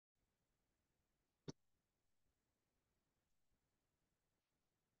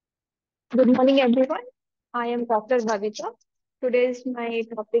Good morning, everyone. I am Dr. Babita. Today's my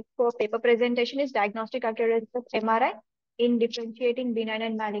topic for paper presentation is diagnostic accuracy of MRI in differentiating benign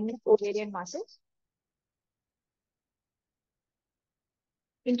and malignant ovarian masses.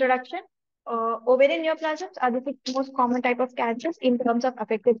 Introduction. Ovarian neoplasms are the sixth most common type of cancers in terms of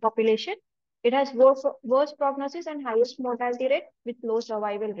affected population. It has worse prognosis and highest mortality rate with low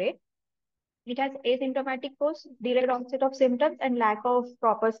survival rate. It has asymptomatic cause, delayed onset of symptoms, and lack of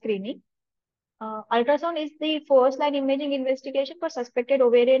proper screening. Ultrasound is the first line imaging investigation for suspected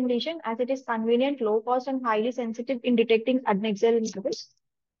ovarian lesion as it is convenient, low cost, and highly sensitive in detecting adnexal masses.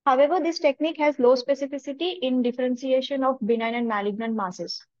 However, this technique has low specificity in differentiation of benign and malignant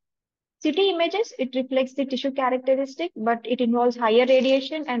masses. CT images, it reflects the tissue characteristic, but it involves higher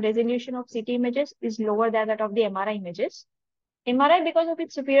radiation and resolution of CT images is lower than that of the MRI images. MRI, because of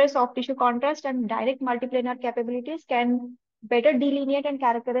its superior soft tissue contrast and direct multiplanar capabilities, can better delineate and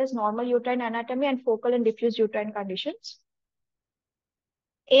characterize normal uterine anatomy and focal and diffuse uterine conditions.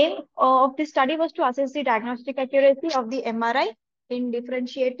 Aim of this study was to assess the diagnostic accuracy of the MRI in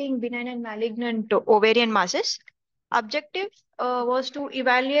differentiating benign and malignant ovarian masses. Objective was to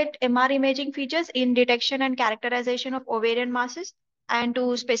evaluate MR imaging features in detection and characterization of ovarian masses and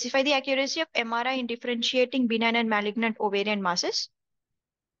to specify the accuracy of MRI in differentiating benign and malignant ovarian masses.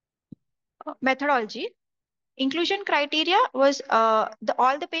 Methodology. Inclusion criteria was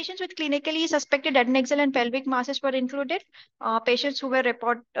all the patients with clinically suspected adnexal and pelvic masses were included, patients who were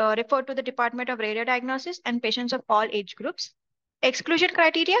referred to the Department of Radiodiagnosis, and patients of all age groups. Exclusion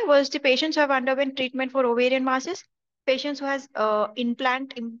criteria was the patients who have underwent treatment for ovarian masses, patients who has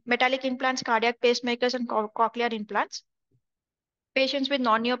metallic implants, cardiac pacemakers, and cochlear implants, patients with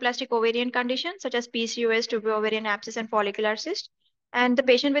non-neoplastic ovarian conditions such as PCOS, tubuloovarian abscess, and follicular cyst, and the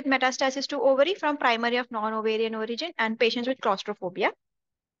patient with metastasis to ovary from primary of non-ovarian origin, and patients with claustrophobia.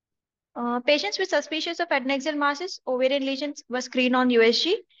 Patients with suspicious of adnexal masses, ovarian lesions were screened on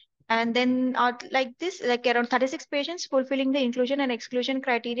USG, and then like around 36 patients fulfilling the inclusion and exclusion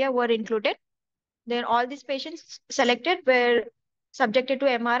criteria were included. Then all these patients selected were subjected to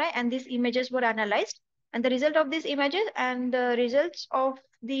MRI, and these images were analyzed. And the result of these images and the results of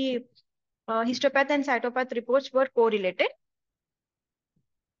the histopath and cytopath reports were correlated.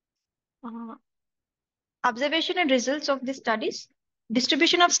 Observation and results of the studies.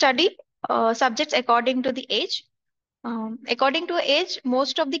 Distribution of study subjects according to the age. According to age,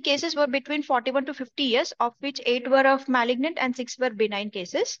 most of the cases were between 41 to 50 years, of which 8 were of malignant and 6 were benign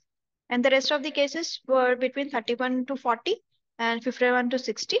cases. And the rest of the cases were between 31 to 40 and 51 to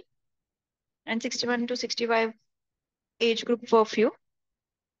 60 and 61 to 65 age group for few.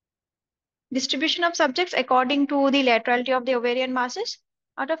 Distribution of subjects according to the laterality of the ovarian masses.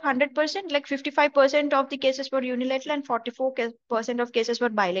 Out of 100%, like 55% of the cases were unilateral and 44% of cases were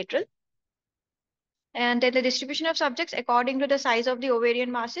bilateral. And then the distribution of subjects according to the size of the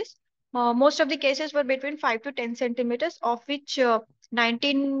ovarian masses. Most of the cases were between 5 to 10 centimeters, of which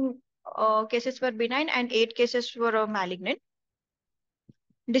 19 cases were benign and 8 cases were malignant.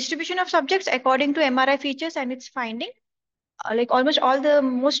 Distribution of subjects according to MRI features and its finding. Like most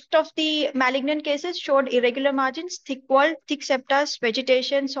of the malignant cases showed irregular margins, thick wall, thick septas,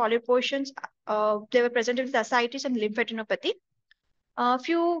 vegetation, solid portions. They were presented with ascites and lymphadenopathy. A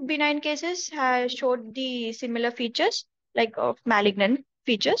few benign cases have showed the similar features like of malignant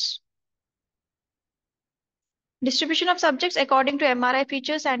features. Distribution of subjects according to MRI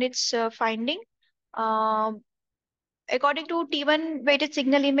features and its finding. According to T1 weighted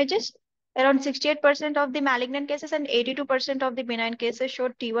signal images, around 68% of the malignant cases and 82% of the benign cases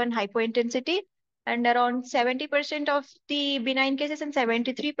showed T1 hypointensity, and around 70% of the benign cases and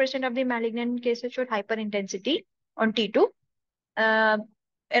 73% of the malignant cases showed hyperintensity on T2. Around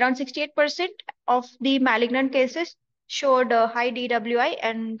 68% of the malignant cases showed high DWI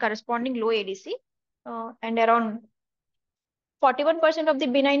and corresponding low ADC, and around 41% of the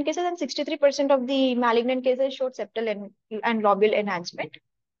benign cases and 63% of the malignant cases showed septal and lobule enhancement.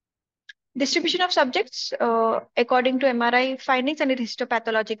 Distribution of subjects according to MRI findings and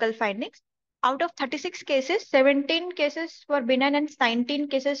histopathological findings. Out of 36 cases, 17 cases were benign and 19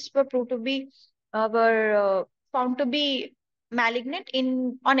 cases were found to be malignant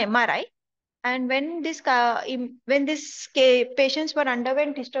on MRI. And when patients were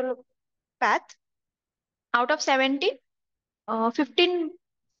underwent histopath, out of 70, 15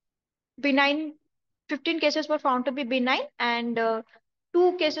 cases were found to be benign and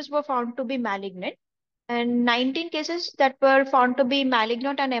 2 cases were found to be malignant. And 19 cases that were found to be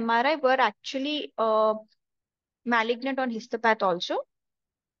malignant on MRI were actually malignant on histopath also.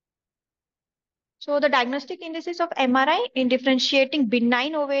 So the diagnostic indices of MRI in differentiating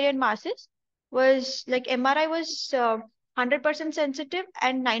benign ovarian masses was like MRI was 100% sensitive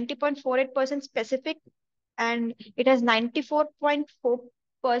and 90.48% specific, and it has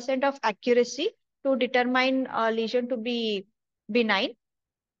 94.4% of accuracy to determine a lesion to be benign.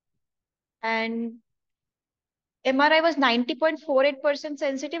 And MRI was 90.48%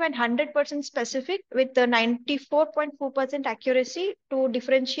 sensitive and 100% specific with the 94.4% accuracy to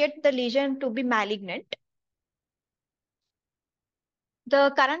differentiate the lesion to be malignant.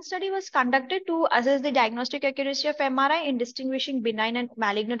 The current study was conducted to assess the diagnostic accuracy of MRI in distinguishing benign and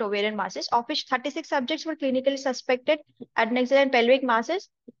malignant ovarian masses, of which 36 subjects were clinically suspected adnexal and pelvic masses,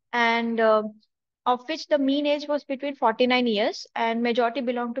 and of which the mean age was between 49 years, and majority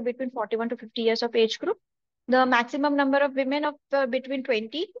belonged to between 41 to 50 years of age group. The maximum number of women of between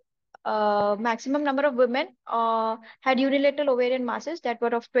 20, maximum number of women had unilateral ovarian masses that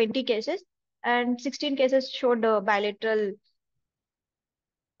were of 20 cases, and 16 cases showed bilateral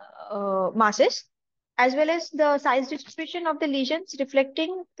masses, as well as the size distribution of the lesions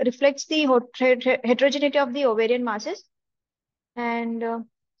reflects the heterogeneity of the ovarian masses. And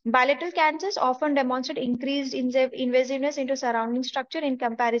bilateral cancers often demonstrate increased invasiveness into surrounding structure in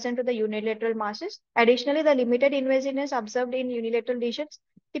comparison to the unilateral masses. Additionally, the limited invasiveness observed in unilateral lesions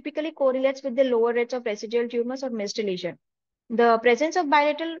typically correlates with the lower rates of residual tumors or missed lesion. The presence of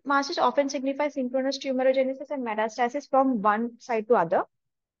bilateral masses often signifies synchronous tumorogenesis and metastasis from one side to other.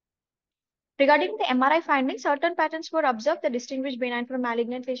 Regarding the MRI findings, certain patterns were observed that distinguish benign from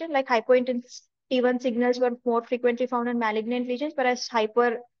malignant lesions, like hypointensity T1 signals were more frequently found in malignant lesions, whereas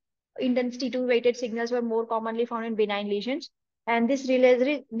hyperintensity T2 weighted signals were more commonly found in benign lesions. And these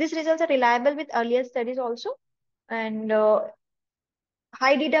results are reliable with earlier studies also. And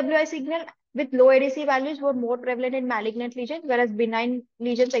high DWI signal with low ADC values were more prevalent in malignant lesions, whereas benign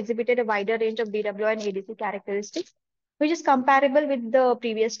lesions exhibited a wider range of DWI and ADC characteristics, which is comparable with the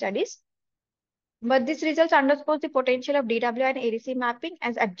previous studies. But these results underscore the potential of DWI and ADC mapping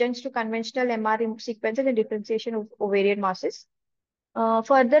as adjuncts to conventional MR sequences and differentiation of ovarian masses.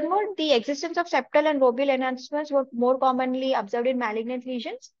 Furthermore, the existence of septal and lobule enhancements were more commonly observed in malignant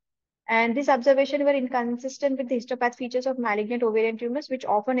lesions. And this observation were inconsistent with the histopath features of malignant ovarian tumors, which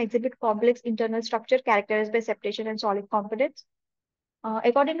often exhibit complex internal structure characterized by septation and solid components.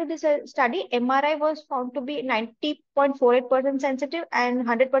 According to this study, MRI was found to be 90.48% sensitive and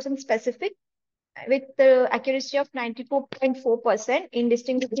 100% specific, with the accuracy of 94.4% in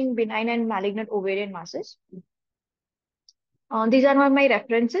distinguishing benign and malignant ovarian masses. These are my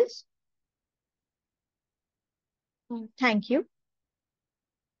references. Thank you.